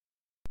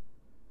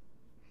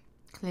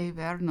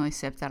Kléber no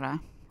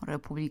aceptará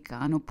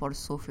republicano por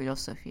su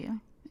filosofía.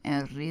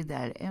 El ríe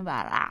del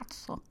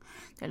embarazo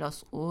de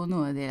los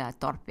unos y de la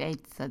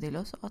torpeza de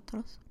los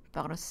otros.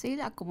 Pero si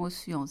la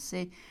conmoción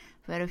se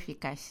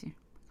verificase,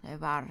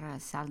 Kléber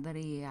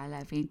saldría a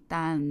la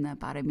ventana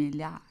para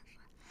mirar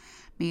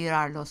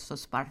los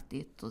dos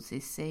partidos y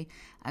se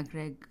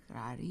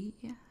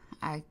agregaría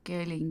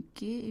aquel en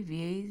que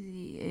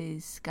viese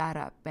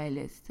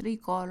escarapeles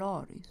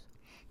tricolores.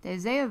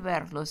 Deseo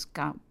ver los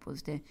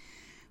campos de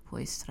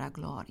vuestra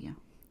gloria.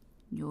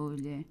 Yo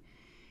le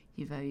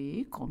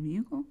llevaré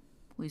conmigo,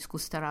 pues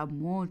gustará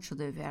mucho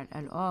de ver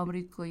al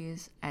hombre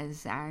cuyas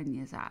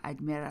hazañas ha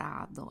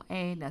admirado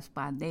en las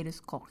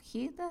banderas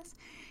cogidas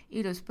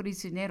y los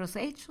prisioneros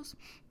hechos,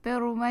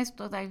 pero más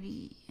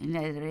todavía en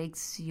la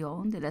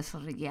dirección de las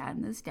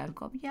reganas del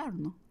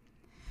gobierno.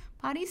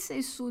 París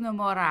es una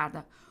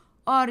morada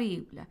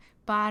horrible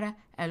para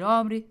el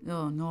hombre de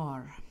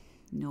honor.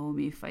 No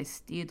me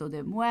fastidio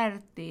de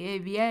muerte y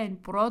bien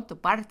pronto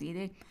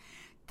partiré.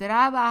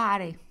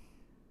 Trabajaré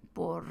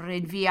por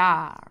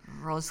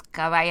enviaros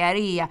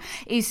caballería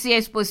y si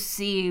es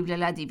posible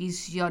la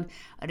división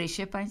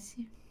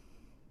Rechepansi.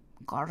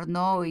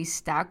 Carnot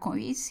está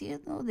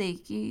convencido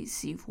de que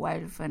si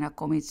vuelven a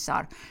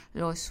comenzar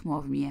los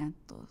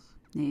movimientos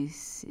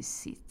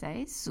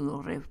necesitáis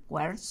su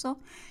refuerzo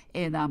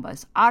en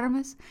ambas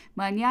armas.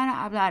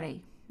 Mañana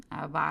hablaré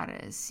a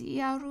Varas y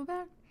a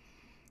Rubén.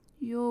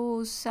 Yo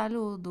os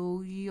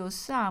saludo y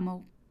os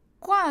amo.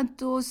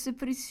 ¿Cuánto os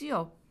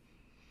aprecio?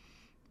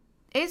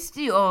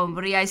 Este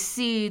hombre ha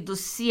sido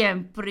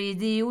siempre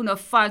de una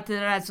falta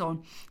de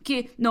razón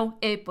que no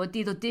he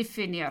podido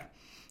definir.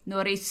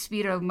 No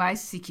respira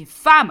más que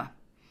fama.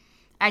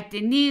 Ha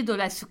tenido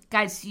las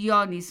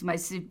ocasiones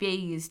más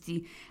bellas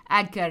de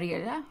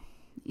aquarela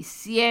y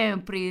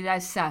siempre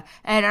las ha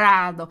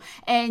errado.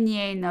 En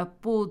ella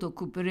pudo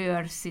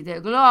cubrirse de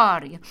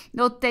gloria.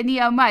 No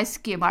tenía más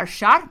que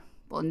marchar,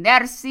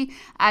 ponerse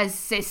a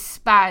las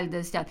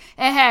espaldas del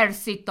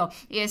ejército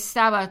y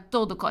estaba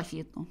todo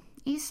cogido.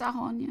 Y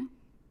Sajonia,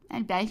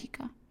 en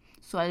Bélgica,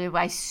 su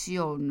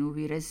elevación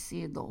hubiera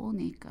sido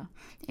única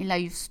en la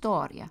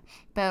historia,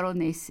 pero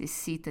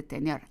necesita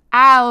tener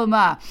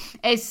alma.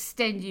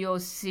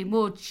 Extendióse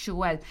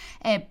mucho el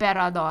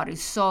emperador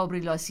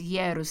sobre los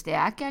hierros de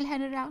aquel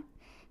general.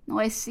 No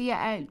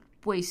hacía él,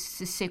 pues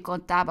se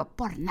contaba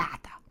por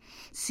nada.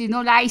 Si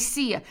no la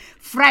hacía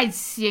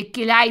Francia,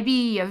 que la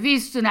había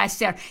visto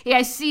nacer, y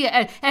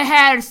hacía el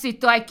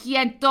ejército a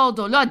quien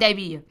todo lo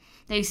debía.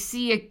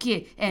 Decía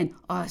que en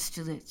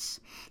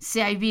Austerlitz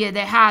se había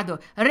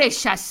dejado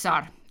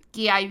rechazar,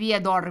 que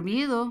había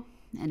dormido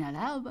en el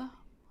alba,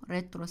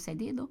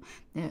 retrocedido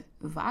de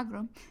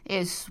Wagram,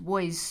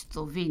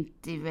 expuesto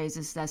 20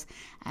 veces las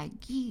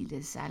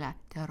aguilas a la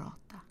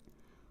derrota.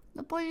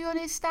 Napoleón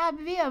estaba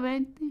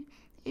vivamente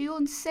y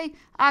aún se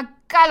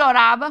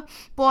acaloraba,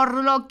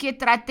 por lo que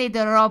traté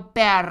de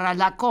romper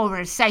la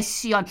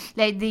conversación.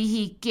 Le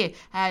dije que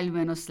al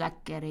menos la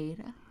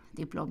carrera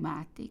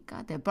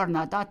diplomática de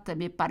Bernadotte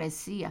me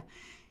parecía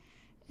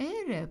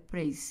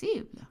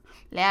irreprensible.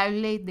 Le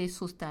hablé de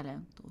sus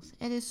talentos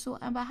y de su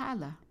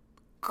embajada.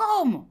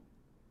 ¿Cómo?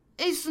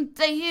 Es un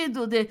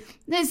tejido de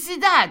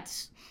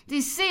necesidades.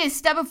 Dice,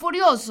 estaba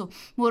furioso.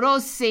 Muró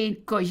se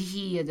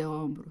encogía de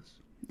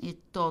hombros y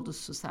todos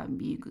sus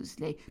amigos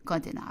le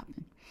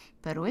condenaban.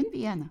 Pero en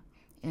Viena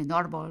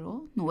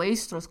enarboló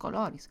nuestros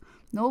colores.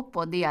 No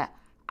podía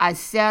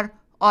hacer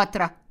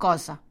otra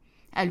cosa.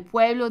 El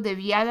pueblo de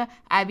Viena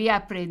había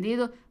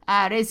aprendido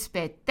a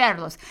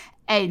respetarlos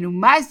en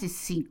más de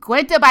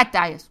 50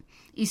 batallas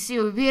y se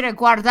hubiera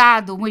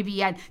guardado muy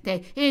bien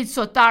de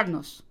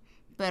insultarnos.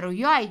 Pero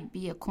yo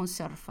había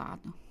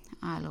conservado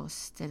a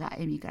los de la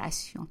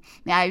emigración.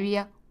 Me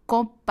había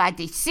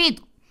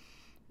compadecido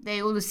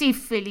de unos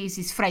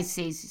infelices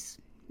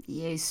franceses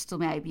y esto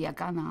me había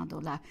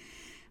ganado la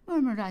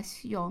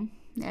murmuración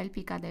del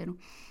picadero.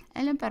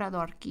 El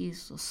emperador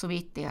quiso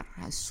someter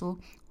a su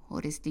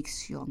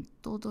jurisdicción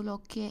todo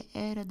lo que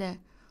era de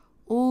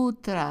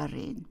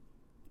ultrarreino,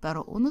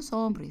 pero unos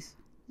hombres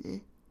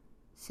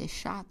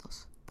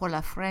desechados por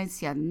la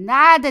Francia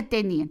nada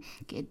tenían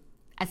que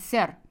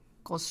hacer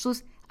con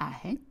sus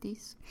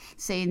agentes.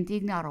 Se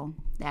indignaron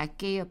de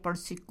aquella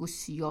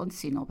persecución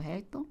sin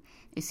objeto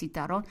y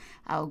citaron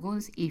a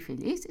algunos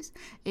infelices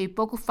y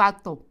poco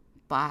faltó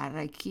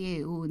para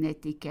que una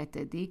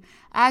etiqueta de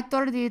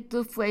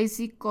aturdido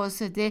fuese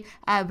cosa de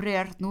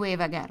abrir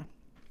nueva guerra.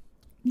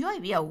 Yo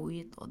había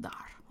oído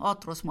dar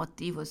otros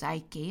motivos a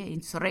aquella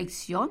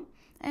insurrección.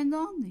 ¿En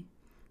dónde?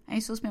 En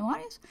sus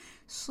memorias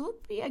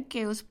supe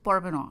aquellos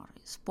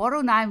pormenores por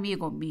un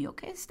amigo mío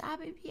que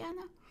estaba en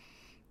Viena,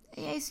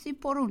 y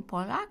por un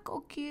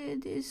polaco que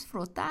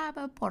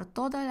disfrutaba por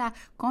toda la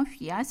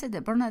confianza de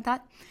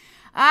Bernadotte.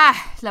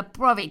 La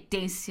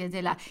providencia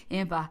de la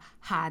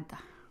embajada,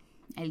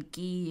 el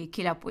guía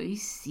que la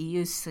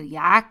policía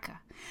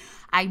austriaca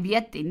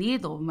había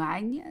tenido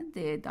maña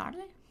de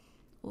darle.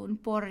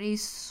 Por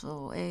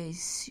eso el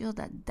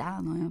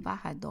ciudadano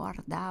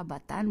embajador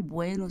daba tan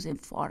buenos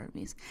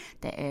informes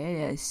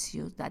de el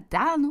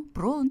ciudadano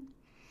Bruno,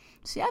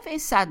 si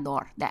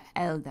avisador de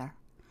Elder,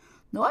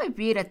 no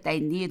hubiera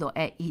tenido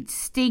el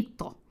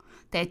instinto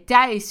de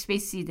tal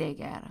especie de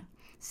guerra,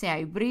 se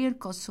habría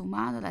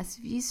consumado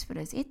las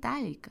vísperas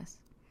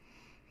itálicas.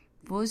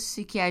 Vos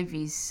que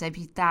habéis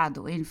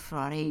habitado en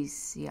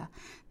Florencia,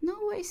 no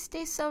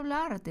oísteis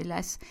hablar de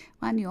las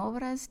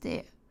maniobras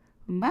de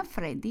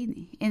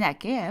Manfredini en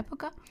aquella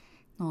época.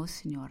 No,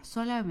 señor,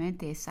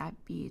 solamente he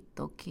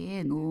sabido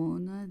que en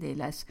una de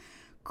las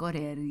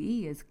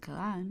correrías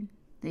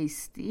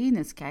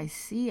clandestinas que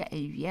hacía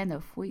en Viena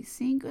fui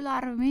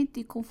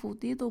singularmente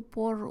confundido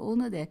por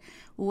uno de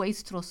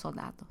vuestros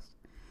soldados.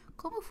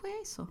 ¿Cómo fue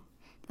eso?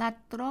 La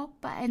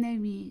tropa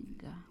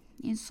enemiga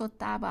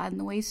insultaba a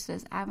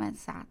nuestras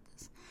avanzadas,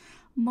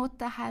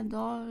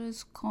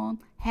 motajándolos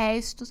con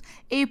gestos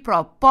y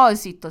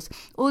propósitos.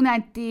 Un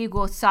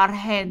antiguo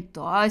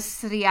sargento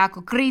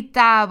austriaco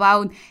gritaba a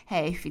un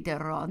jefe de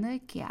ronda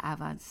que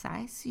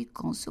avanzase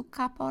con su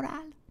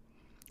caporal.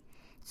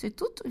 Si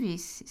tú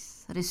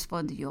tuvieses,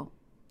 respondió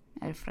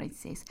el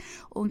francés,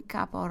 un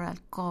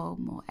caporal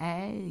como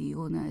él y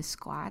una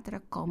escuadra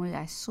como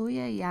la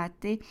suya, ya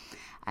te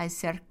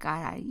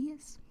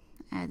acercarías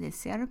a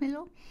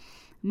decírmelo.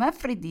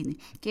 Manfredini,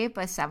 que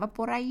pasaba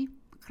por ahí,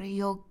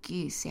 creyó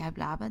que se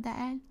hablaba de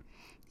él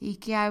y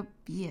que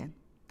había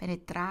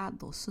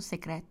penetrado su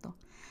secreto.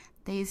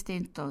 Desde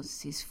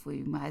entonces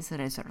fui más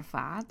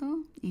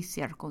reservado y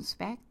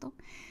circunspecto.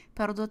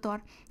 Pero,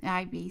 doctor,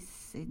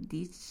 habéis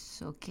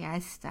dicho que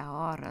hasta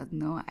ahora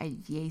no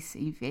habéis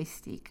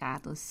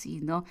investigado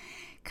sino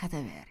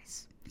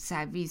cadáveres.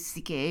 Sabéis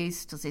que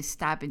estos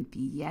estaban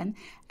bien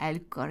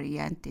al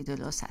corriente de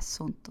los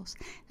asuntos.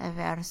 La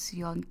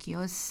versión que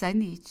os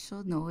han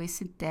hecho no es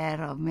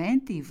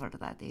enteramente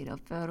verdadera,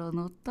 pero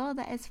no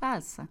toda es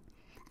falsa.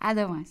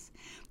 Además,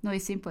 no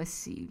es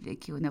imposible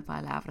que una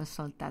palabra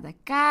soltada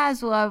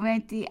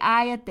casualmente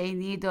haya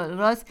tenido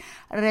los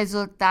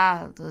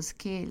resultados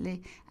que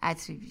le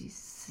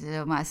atribuís.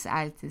 Las más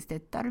altas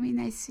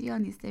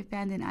determinaciones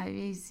dependen a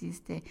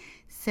veces de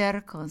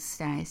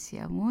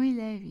circunstancias muy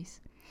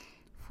leves.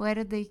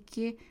 Fuera de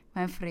que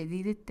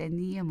Manfredini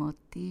tenía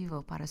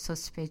motivo para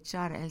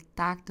sospechar el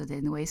tacto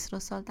de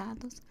nuestros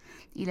soldados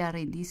y la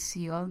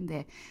rendición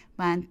de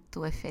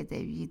manto y fe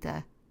de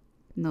vida,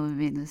 no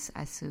menos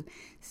a su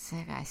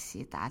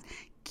sagacidad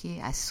que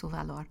a su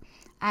valor.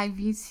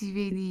 Alguien se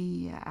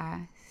venía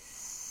a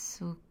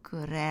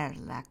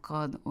socorrerla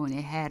con un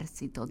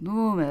ejército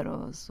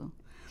numeroso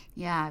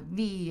y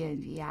había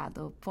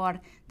enviado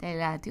por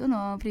delante un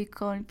hombre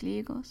con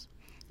pliegos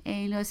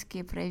en los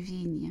que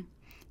prevenía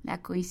la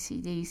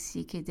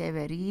coincidencia que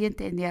deberían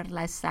tener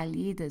las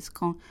salidas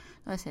con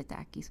los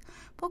ataques.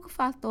 Poco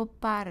faltó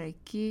para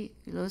que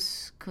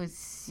los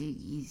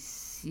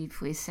consiguiese,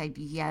 pues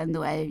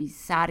sabiendo el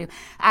emisario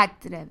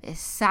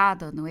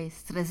atravesado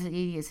nuestras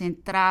líneas,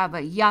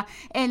 entraba ya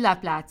en la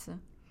plaza,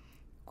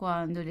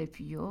 cuando le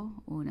pilló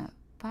una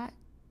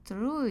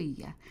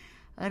patrulla,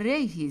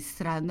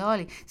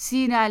 registrándole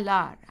sin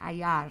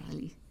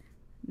hallarle.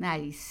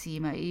 Nadie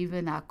encima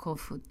iban a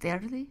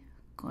confundirle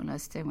con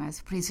los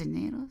demás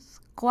prisioneros,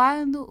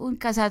 cuando un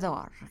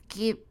cazador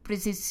que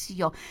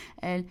presenció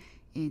el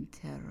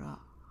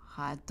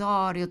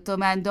interrogatorio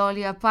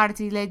tomándole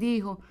aparte le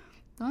dijo: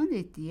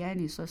 ¿Dónde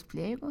tienes los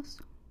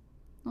pliegos?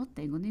 No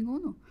tengo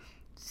ninguno.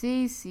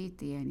 Sí,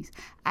 tienes.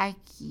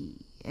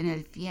 Aquí, en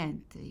el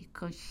vientre,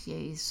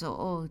 confieso,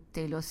 o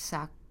te lo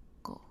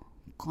saco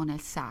con el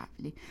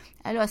sable.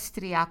 El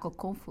austriaco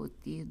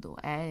confundido,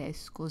 él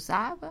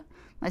excusaba,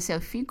 mas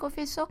al fin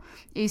confesó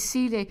y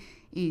sí le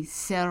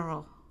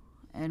encerró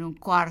en un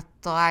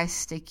cuarto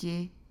hasta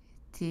que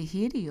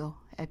tejió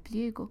el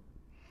pliego.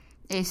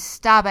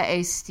 Estaba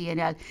en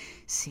el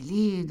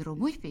cilindro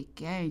muy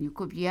pequeño,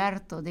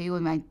 cubierto de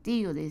un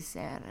mantillo de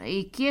cera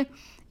y que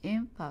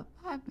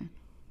empapaba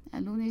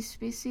en una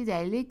especie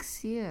de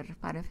elixir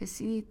para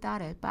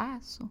facilitar el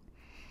paso.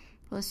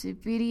 Los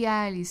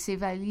imperiales se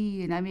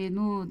valían a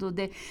menudo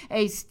de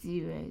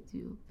este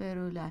medio,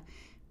 pero la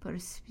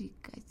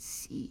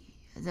perspicacia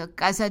del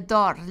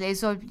cazador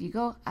les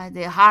obligó a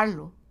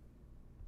dejarlo